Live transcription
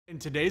In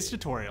today's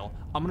tutorial,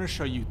 I'm going to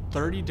show you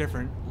 30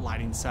 different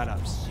lighting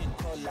setups.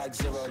 Cold like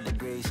 0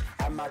 degrees.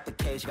 I'm out the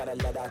cage, gotta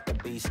let out the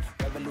beast.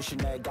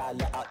 Revolutionary, gotta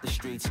let out the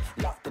streets.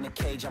 Locked in a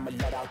cage, I'ma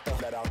let out the.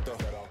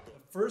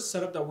 First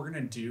setup that we're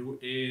going to do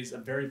is a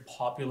very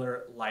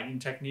popular lighting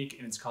technique,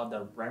 and it's called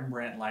the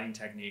Rembrandt lighting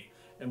technique.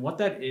 And what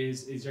that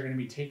is you're going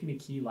to be taking a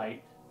key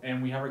light,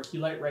 and we have our key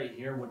light right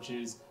here, which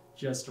is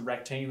just a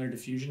rectangular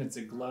diffusion. It's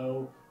a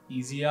glow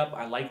easy up.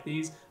 I like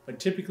these, but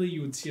typically you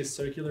would see a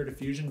circular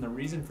diffusion. The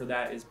reason for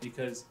that is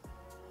because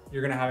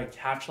you're going to have a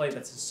catch light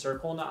that's a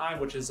circle in the eye,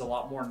 which is a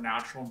lot more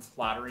natural and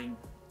flattering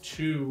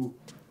to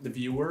the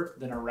viewer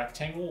than a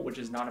rectangle, which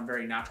is not a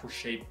very natural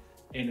shape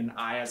in an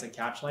eye as a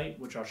catch light,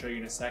 which I'll show you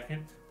in a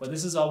second. But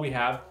this is all we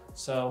have,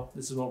 so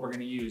this is what we're going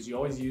to use. You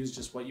always use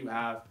just what you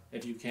have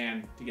if you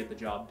can to get the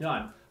job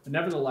done. But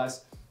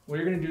nevertheless, what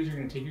you're going to do is you're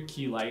going to take your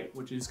key light,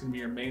 which is going to be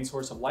your main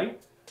source of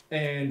light,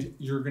 and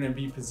you're going to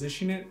be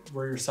positioning it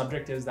where your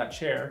subject is, that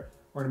chair.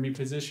 We're going to be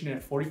positioning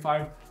it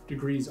 45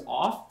 degrees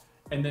off,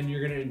 and then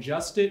you're going to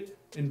adjust it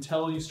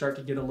until you start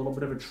to get a little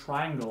bit of a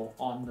triangle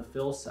on the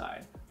fill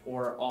side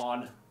or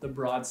on the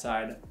broad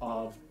side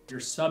of your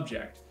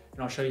subject.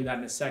 And I'll show you that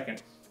in a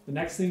second. The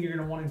next thing you're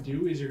going to want to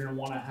do is you're going to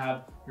want to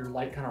have your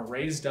light kind of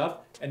raised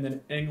up and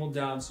then angled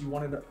down, so you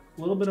want it a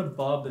little bit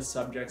above the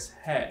subject's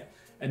head.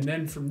 And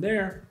then from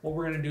there, what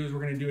we're going to do is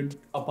we're going to do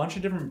a bunch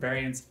of different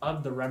variants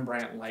of the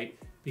Rembrandt light,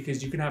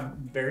 because you can have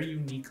very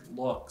unique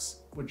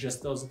looks with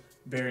just those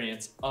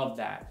variants of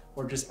that,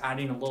 or just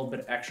adding a little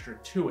bit extra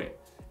to it.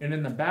 And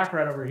in the back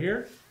right over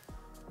here,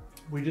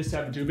 we just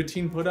have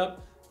Duvetine put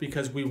up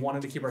because we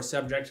wanted to keep our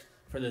subject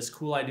for this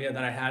cool idea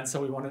that I had.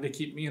 So we wanted to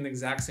keep me in the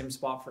exact same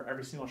spot for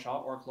every single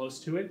shot or close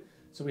to it.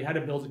 So we had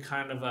to build a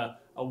kind of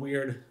a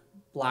weird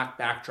black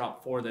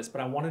backdrop for this, but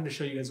I wanted to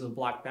show you guys with a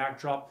black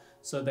backdrop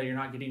so that you're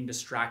not getting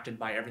distracted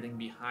by everything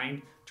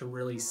behind to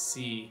really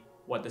see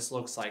what this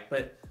looks like.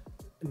 But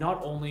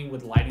not only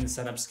with lighting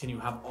setups can you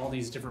have all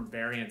these different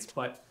variants,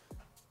 but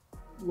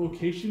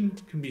location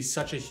can be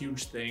such a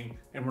huge thing,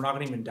 and we're not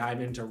going to even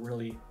dive into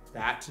really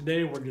that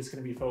today. We're just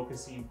going to be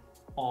focusing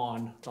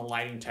on the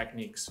lighting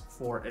techniques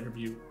for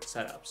interview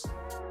setups.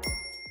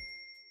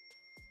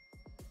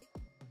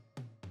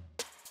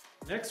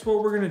 Next,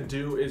 what we're going to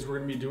do is we're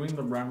going to be doing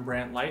the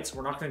Rembrandt light, so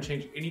we're not going to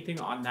change anything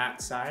on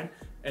that side.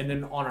 And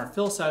then on our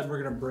fill side,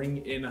 we're going to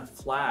bring in a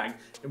flag,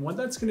 and what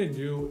that's going to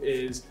do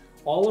is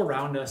all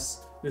around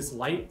us, this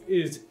light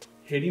is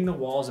hitting the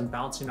walls and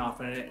bouncing off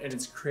of it, and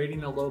it's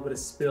creating a little bit of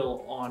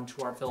spill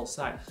onto our fill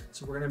side.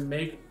 So we're gonna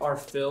make our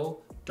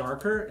fill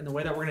darker, and the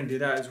way that we're gonna do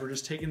that is we're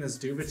just taking this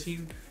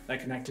Duvetine that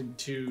connected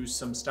to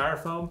some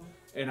styrofoam,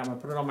 and I'm gonna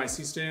put it on my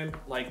C-stand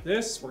like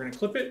this. We're gonna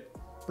clip it,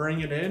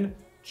 bring it in,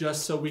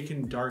 just so we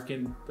can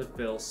darken the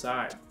fill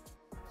side.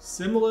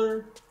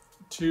 Similar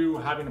to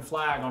having a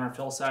flag on our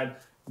fill side,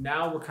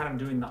 now we're kind of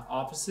doing the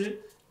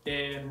opposite,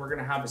 and we're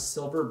gonna have a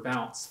silver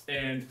bounce.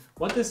 And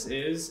what this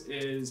is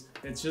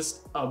it's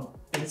just a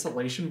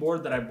insulation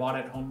board that I bought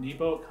at Home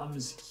Depot. It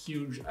comes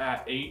huge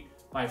at 8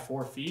 by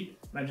 4 feet.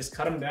 And I just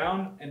cut them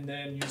down and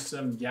then use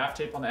some gaff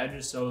tape on the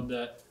edges so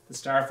the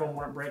styrofoam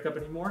won't break up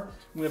anymore.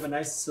 And we have a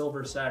nice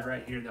silver side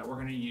right here that we're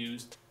gonna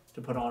use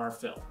to put on our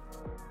fill.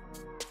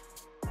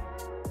 All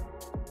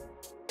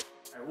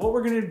right, what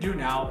we're gonna do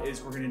now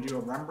is we're gonna do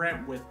a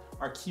Rembrandt with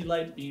our key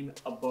light being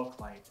a book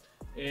light.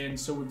 And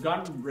so we've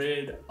gotten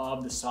rid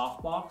of the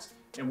softbox,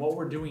 and what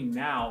we're doing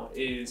now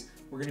is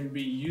we're going to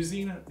be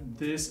using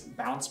this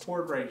bounce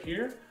board right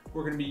here.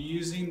 We're going to be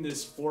using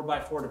this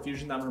 4x4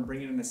 diffusion that I'm going to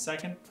bring in a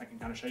second. I can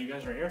kind of show you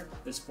guys right here,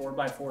 this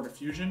 4x4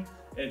 diffusion.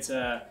 It's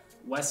a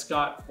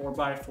Westcott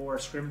 4x4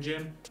 Scrim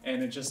Gym,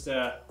 and it's just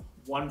a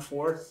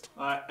 1/4,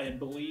 I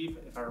believe,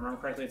 if I remember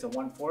correctly, it's a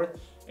 1/4.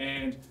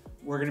 And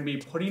we're going to be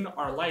putting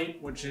our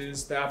light, which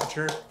is the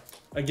aperture.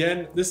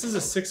 Again, this is a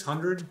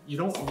 600. You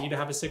don't need to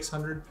have a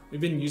 600. We've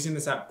been using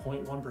this at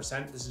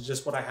 0.1%. This is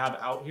just what I have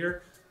out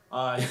here.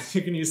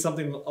 You can use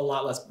something a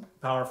lot less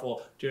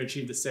powerful to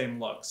achieve the same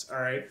looks,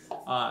 all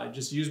right?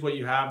 Just use what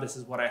you have. This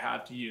is what I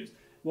have to use.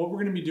 What we're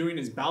gonna be doing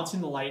is bouncing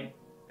the light,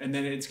 and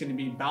then it's gonna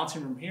be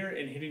bouncing from here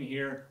and hitting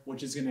here,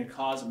 which is gonna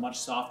cause a much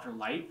softer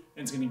light,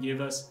 and it's gonna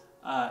give us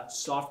a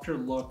softer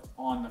look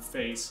on the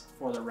face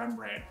for the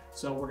Rembrandt.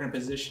 So we're gonna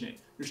position it.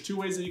 There's two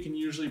ways that you can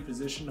usually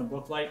position a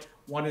book light.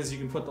 One is you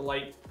can put the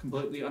light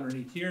completely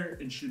underneath here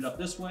and shoot up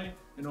this way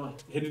and it'll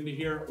hit into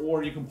here,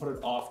 or you can put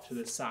it off to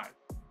the side.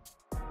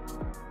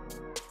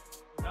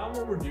 Now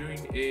what we're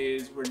doing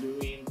is we're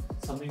doing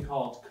something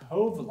called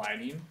cove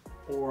lighting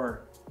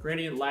or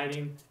gradient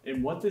lighting.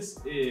 And what this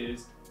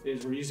is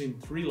we're using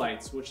 3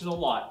 lights, which is a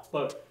lot,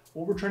 but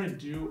what we're trying to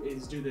do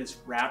is do this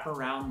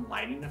wraparound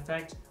lighting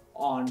effect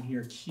on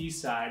your key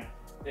side.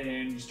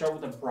 And you start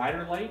with a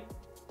brighter light,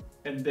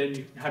 and then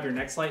you have your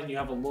next light and you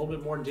have a little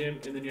bit more dim,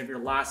 and then you have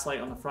your last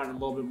light on the front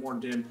and a little bit more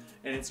dim,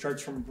 and it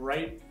starts from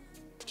bright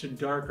to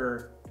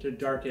darker to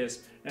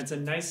darkest, and it's a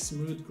nice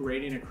smooth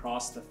grading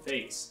across the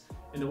face.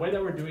 And the way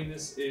that we're doing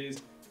this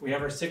is we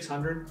have our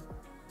 600,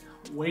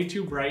 way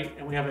too bright,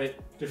 and we have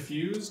it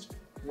diffused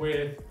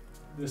with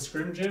the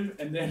Scrim Gym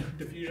and then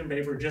diffusion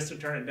paper just to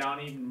turn it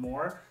down even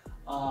more.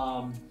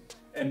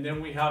 And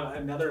then we have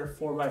another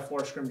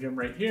 4x4 scrim geom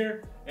right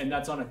here, and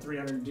that's on a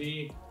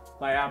 300D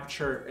by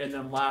Aputure. And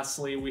then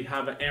lastly, we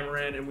have an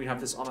Amaran, and we have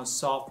this on a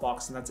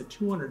softbox, and that's a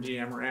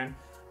 200D Amaran.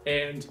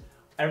 And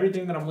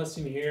everything that I'm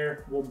listing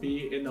here will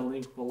be in the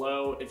link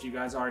below if you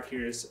guys are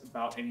curious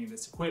about any of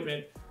this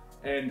equipment.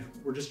 And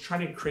we're just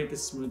trying to create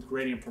this smooth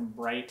gradient from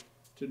bright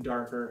to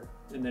darker,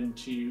 and then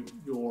to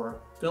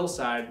your fill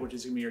side, which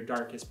is gonna be your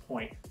darkest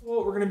point.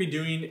 What we're gonna be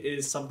doing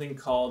is something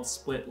called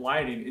split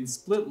lighting. In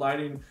split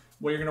lighting,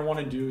 what you're gonna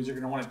wanna do is you're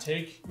gonna wanna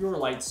take your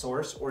light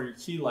source or your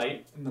key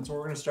light, and that's what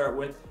we're gonna start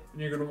with,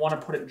 and you're gonna wanna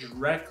put it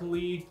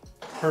directly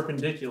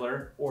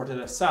perpendicular or to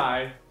the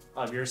side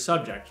of your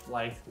subject,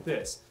 like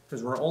this,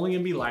 because we're only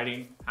gonna be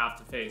lighting half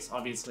the face.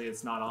 Obviously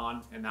it's not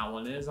on, and that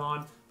one is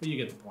on, but you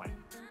get the point.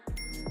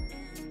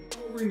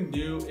 What we're gonna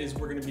do is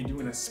we're gonna be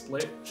doing a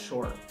split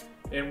short.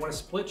 And what a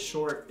split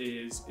short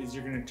is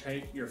you're gonna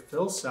take your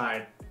fill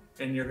side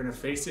and you're gonna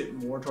face it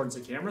more towards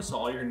the camera. So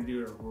all you're gonna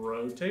do is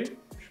rotate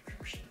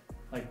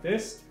like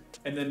this.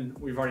 And then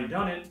we've already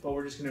done it, but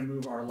we're just gonna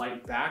move our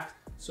light back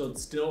so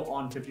it's still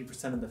on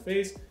 50% of the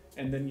face.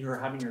 And then you're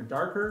having your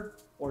darker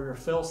or your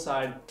fill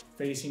side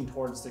facing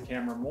towards the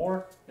camera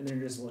more. And then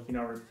you're just looking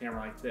over the camera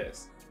like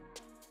this.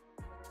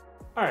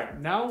 All right,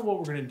 now what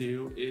we're gonna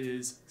do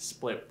is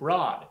split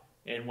broad.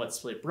 And what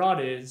split broad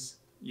is,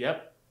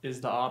 is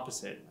the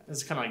opposite.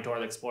 It's kind of like Dora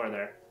the Explorer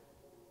there.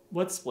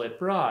 What's split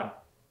broad?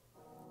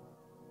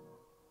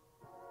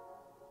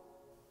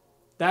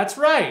 That's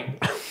right.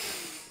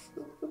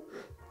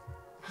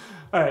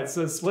 All right,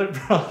 so split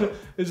broad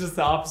is just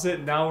the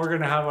opposite. Now we're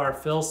gonna have our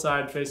fill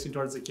side facing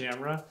towards the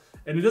camera.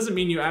 And it doesn't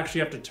mean you actually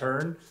have to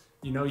turn.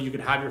 You know, you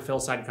could have your fill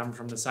side come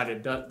from the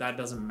side. That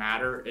doesn't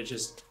matter. It's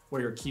just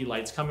where your key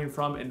light's coming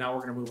from. And now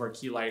we're gonna move our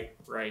key light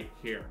right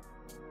here.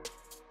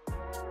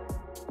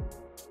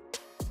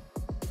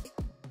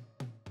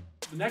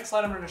 The next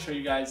light I'm going to show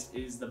you guys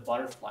is the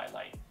butterfly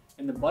light.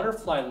 And the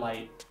butterfly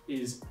light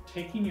is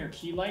taking your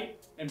key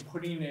light and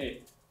putting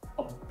it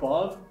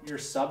above your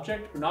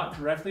subject, but not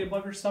directly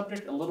above your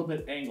subject, a little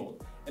bit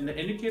angled. And the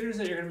indicators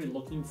that you're going to be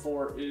looking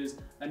for is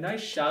a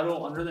nice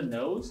shadow under the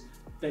nose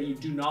that you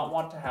do not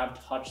want to have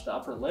touch the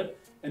upper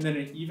lip, and then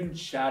an even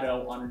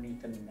shadow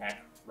underneath the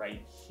neck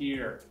right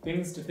here.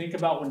 Things to think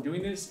about when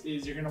doing this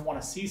is you're going to want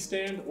a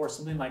C-stand or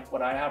something like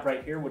what I have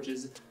right here, which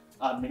is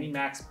a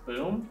Minimax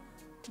Boom.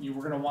 We're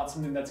going to want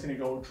something that's going to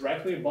go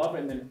directly above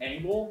and then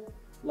angle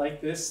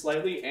like this,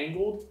 slightly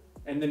angled,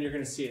 and then you're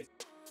going to see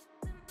it.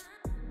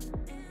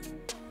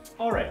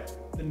 All right,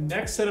 the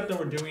next setup that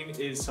we're doing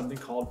is something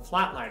called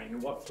flat lighting.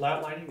 And what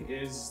flat lighting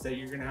is that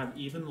you're going to have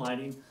even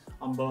lighting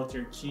on both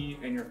your key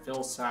and your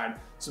fill side,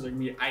 so they're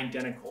going to be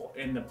identical.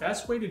 And the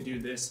best way to do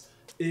this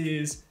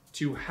is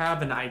to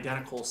have an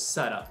identical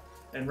setup.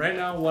 And right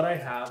now what I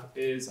have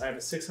is I have a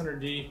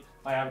 600D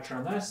by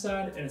Aputure on this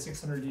side and a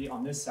 600D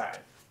on this side.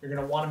 You're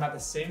gonna want them at the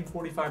same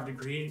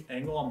 45-degree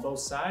angle on both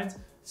sides,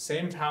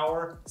 same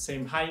power,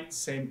 same height,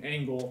 same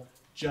angle,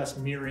 just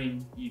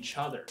mirroring each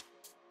other.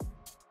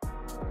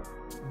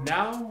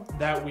 Now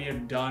that we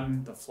have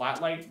done the flat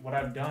light, what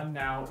I've done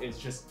now is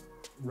just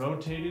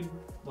rotated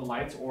the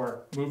lights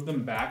or moved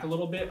them back a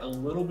little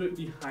bit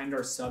behind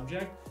our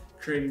subject,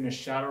 creating a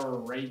shadow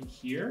right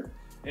here.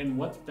 And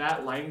what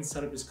that lighting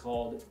setup is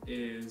called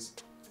is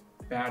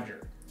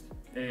Badger.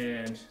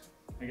 And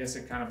I guess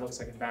it kind of looks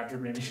like a badger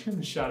maybe in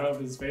the shadow of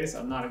his face.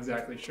 I'm not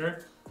exactly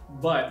sure,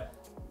 but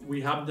we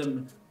have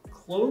them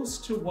close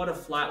to what a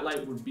flat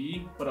light would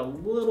be, but a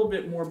little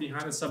bit more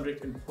behind the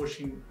subject and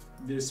pushing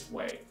this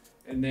way.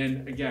 And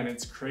then again,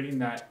 it's creating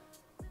that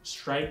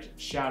striped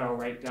shadow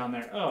right down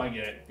there. Oh, I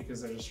get it,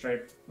 because there's a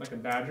stripe, like a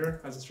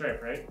badger has a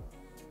stripe, right?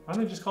 Why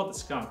don't they just call it the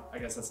skunk? I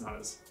guess that's not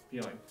as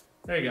appealing.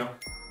 There you go.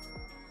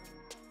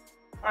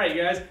 All right,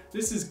 guys,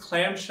 this is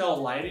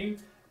clamshell lighting.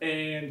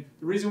 And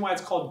the reason why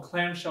it's called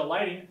clamshell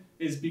lighting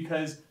is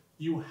because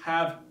you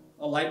have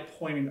a light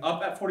pointing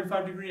up at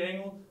 45-degree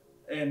angle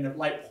and a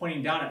light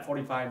pointing down at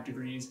 45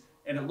 degrees.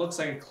 And it looks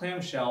like a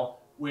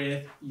clamshell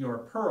with your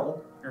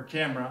pearl, your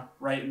camera,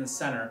 right in the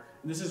center.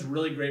 And this is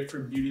really great for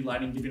beauty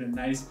lighting, giving a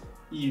nice,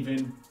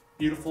 even,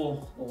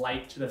 beautiful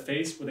light to the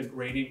face with a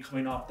gradient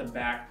coming off the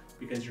back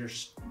because you're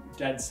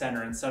dead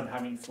center instead of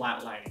having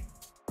flat lighting.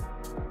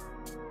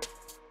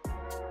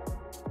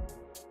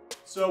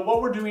 So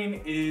what we're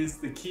doing is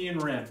the key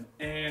and rim.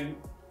 And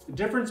the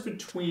difference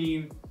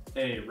between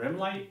a rim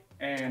light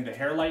and a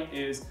hair light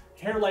is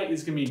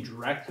gonna be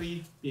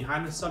directly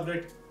behind the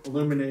subject,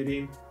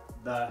 illuminating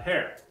the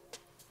hair.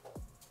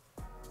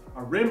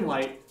 A rim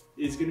light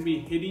is gonna be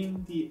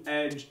hitting the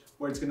edge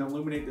where it's gonna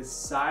illuminate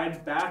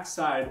the back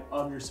side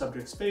of your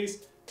subject's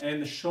face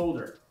and the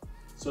shoulder.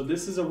 So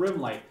this is a rim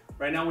light.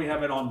 Right now we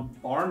have it on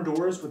barn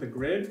doors with a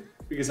grid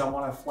because I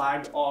wanna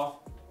flag off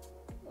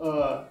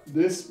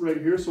this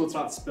right here so it's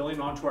not spilling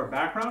onto our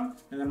background.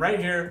 And then right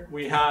here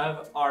we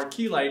have our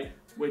key light,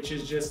 which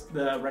is just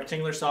the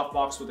rectangular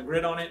softbox with a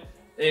grid on it.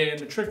 And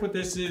the trick with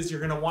this is you're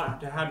gonna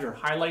want to have your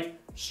highlight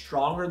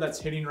stronger, that's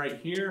hitting right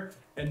here,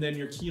 and then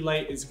your key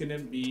light is gonna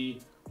be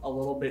a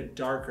little bit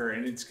darker,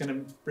 and it's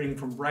gonna bring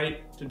from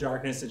bright to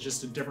darkness. It's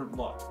just a different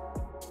look.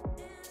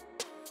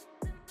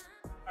 All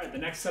right, the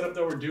next setup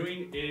that we're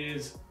doing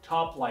is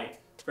top light.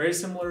 Very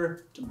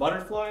similar to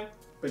butterfly,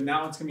 but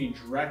now it's gonna be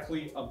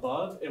directly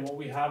above. And what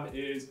we have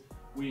is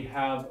we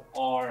have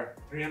our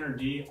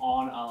 300D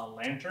on a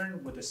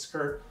lantern with a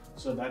skirt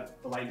so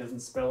that the light doesn't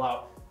spill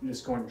out and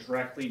just going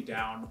directly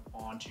down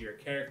onto your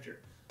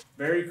character.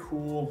 Very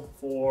cool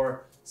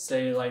for,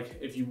 say, like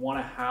if you want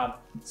to have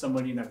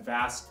somebody in a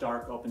vast,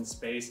 dark, open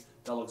space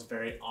that looks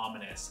very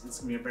ominous. It's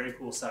gonna be a very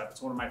cool setup.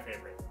 It's one of my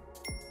favorite.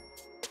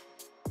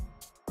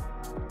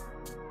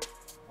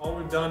 All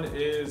we've done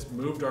is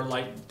moved our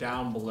light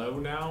down below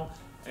now,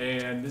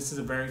 and this is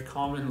a very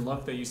common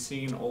look that you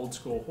see in old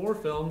school horror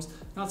films.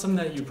 Not something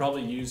that you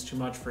probably use too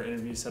much for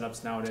interview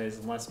setups nowadays,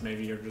 unless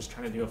maybe you're just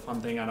trying to do a fun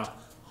thing at a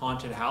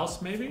haunted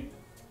house, maybe?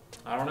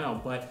 I don't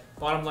know, but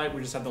bottom light,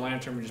 we just have the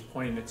lantern, we're just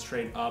pointing it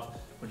straight up,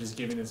 which is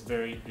giving this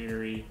very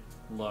eerie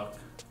look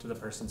to the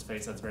person's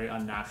face that's very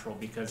unnatural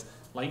because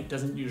light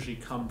doesn't usually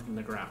come from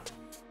the ground.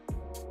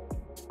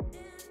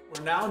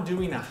 We're now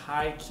doing a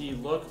high key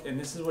look, and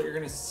this is what you're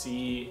gonna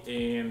see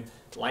in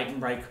light and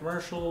bright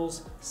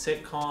commercials,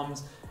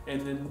 sitcoms,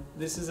 and then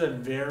this is a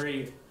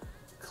very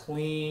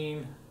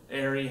clean,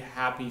 airy,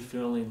 happy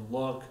feeling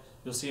look.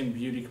 You'll see in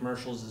beauty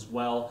commercials as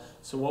well.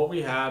 So what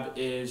we have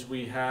is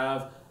we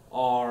have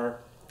our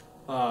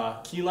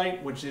key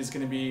light, which is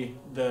gonna be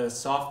the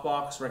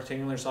softbox,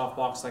 rectangular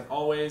softbox like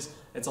always.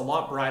 It's a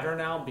lot brighter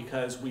now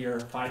because we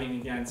are fighting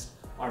against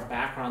our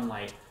background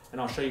light. And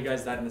I'll show you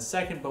guys that in a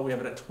second, but we have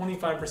it at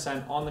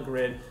 25% on the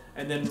grid.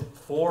 And then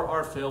for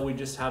our fill, we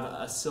just have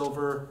a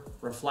silver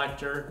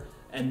reflector.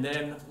 And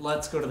then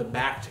let's go to the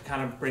back to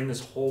kind of bring this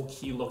whole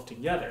key look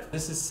together.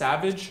 This is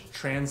Savage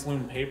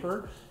Translume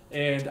paper.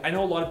 And I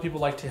know a lot of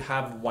people like to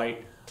have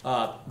white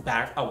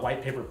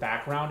white paper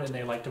background, and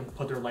they like to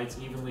put their lights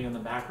evenly in the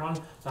background.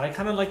 But I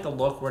kind of like the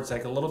look where it's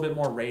like a little bit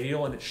more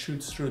radial and it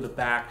shoots through the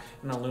back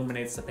and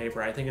illuminates the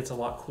paper. I think it's a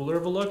lot cooler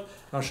of a look. And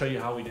I'll show you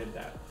how we did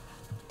that.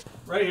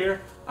 Right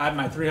here, I have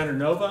my 300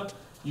 Nova.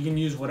 You can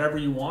use whatever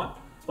you want,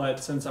 but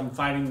since I'm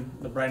fighting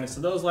the brightness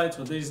of those lights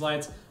with these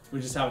lights, we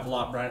just have a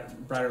lot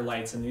brighter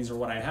lights, and these are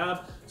what I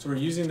have. So we're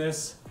using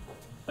this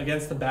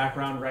against the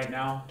background right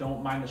now.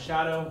 Don't mind the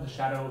shadow. The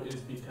shadow is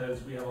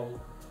because we have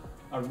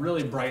a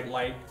really bright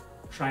light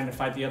trying to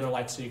fight the other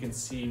lights so you can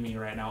see me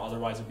right now,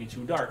 otherwise it'd be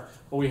too dark.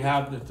 But we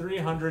have the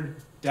 300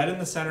 dead in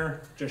the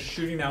center, just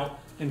shooting out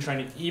and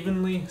trying to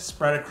evenly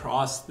spread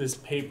across this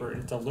paper.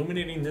 It's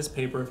illuminating this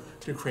paper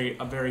to create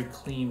a very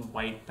clean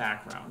white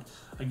background.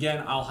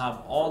 Again, I'll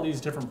have all these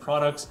different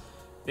products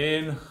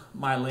in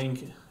my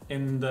link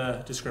in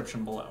the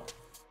description below.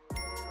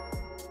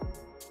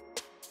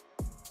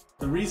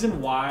 The reason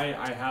why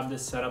I have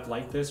this set up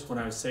like this, when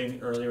I was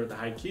saying earlier with the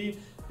high key,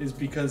 is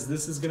because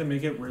this is gonna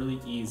make it really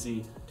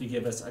easy to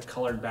give us a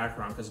colored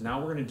background, because now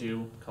we're gonna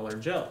do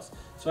colored gels.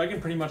 So I can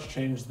pretty much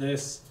change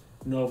this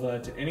Nova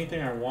to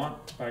anything I want.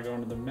 If I go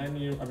into the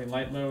menu,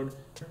 light mode,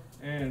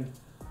 and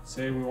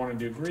say we wanna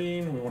do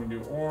green, we wanna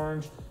do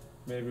orange,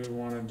 maybe we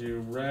wanna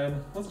do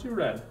red. Let's do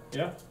red,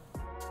 yeah?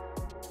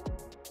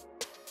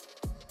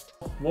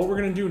 What we're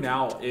gonna do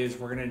now is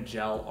we're gonna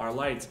gel our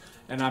lights.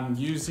 And I'm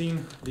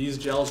using these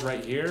gels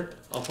right here.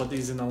 I'll put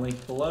these in the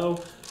link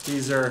below.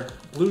 These are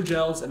blue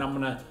gels, and I'm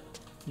gonna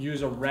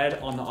use a red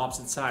on the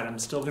opposite side. I'm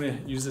still gonna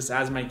use this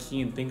as my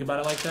key and think about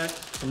it like that.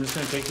 So I'm just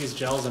gonna take these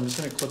gels, I'm just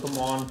gonna clip them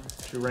on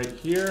to right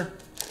here.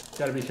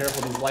 Gotta be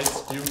careful, these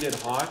lights do get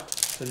hot,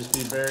 so just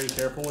be very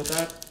careful with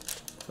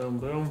that. Boom,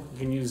 boom. You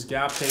can use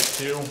gap tape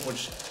too,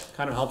 which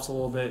kind of helps a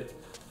little bit.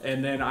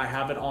 And then I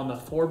have it on the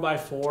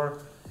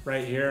 4x4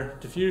 right here,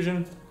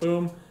 diffusion,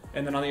 boom.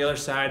 And then on the other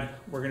side,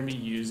 we're gonna be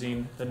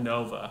using the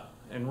Nova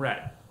in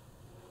red.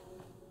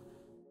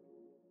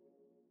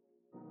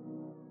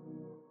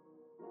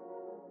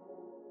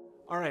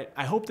 All right,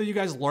 I hope that you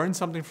guys learned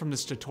something from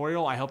this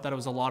tutorial. I hope that it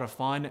was a lot of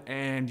fun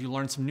and you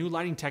learned some new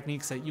lighting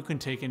techniques that you can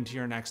take into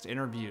your next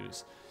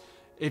interviews.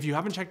 If you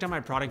haven't checked out my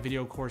product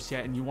video course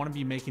yet and you wanna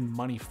be making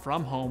money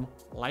from home,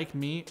 like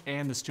me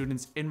and the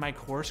students in my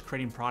course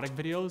creating product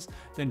videos,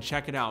 then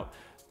check it out.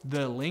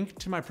 The link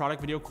to my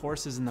product video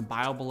course is in the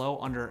bio below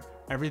under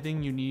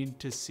everything you need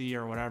to see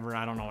or whatever.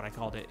 I don't know what I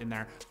called it in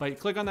there, but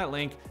click on that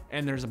link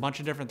and there's a bunch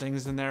of different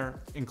things in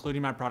there,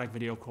 including my product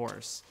video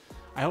course.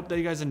 I hope that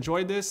you guys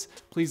enjoyed this.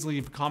 Please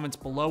leave comments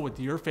below with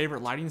your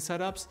favorite lighting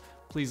setups.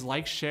 Please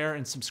like, share,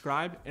 and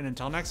subscribe. And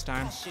until next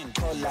time.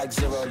 Cold like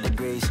 0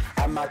 degrees.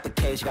 I'm out the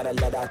cage, gotta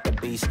let out the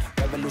beast.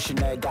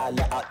 Revolutionary, gotta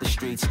let out the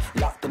streets.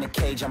 Locked in a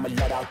cage, I'ma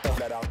let out the.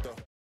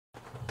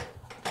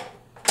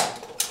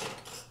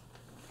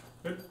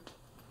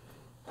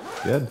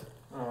 Good.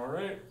 All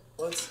right.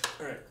 All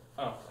right.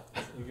 Oh,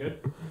 you good?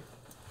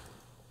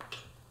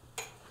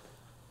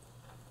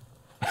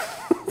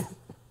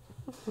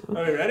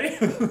 Are we ready?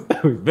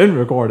 We've been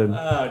recording.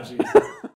 Oh, jeez.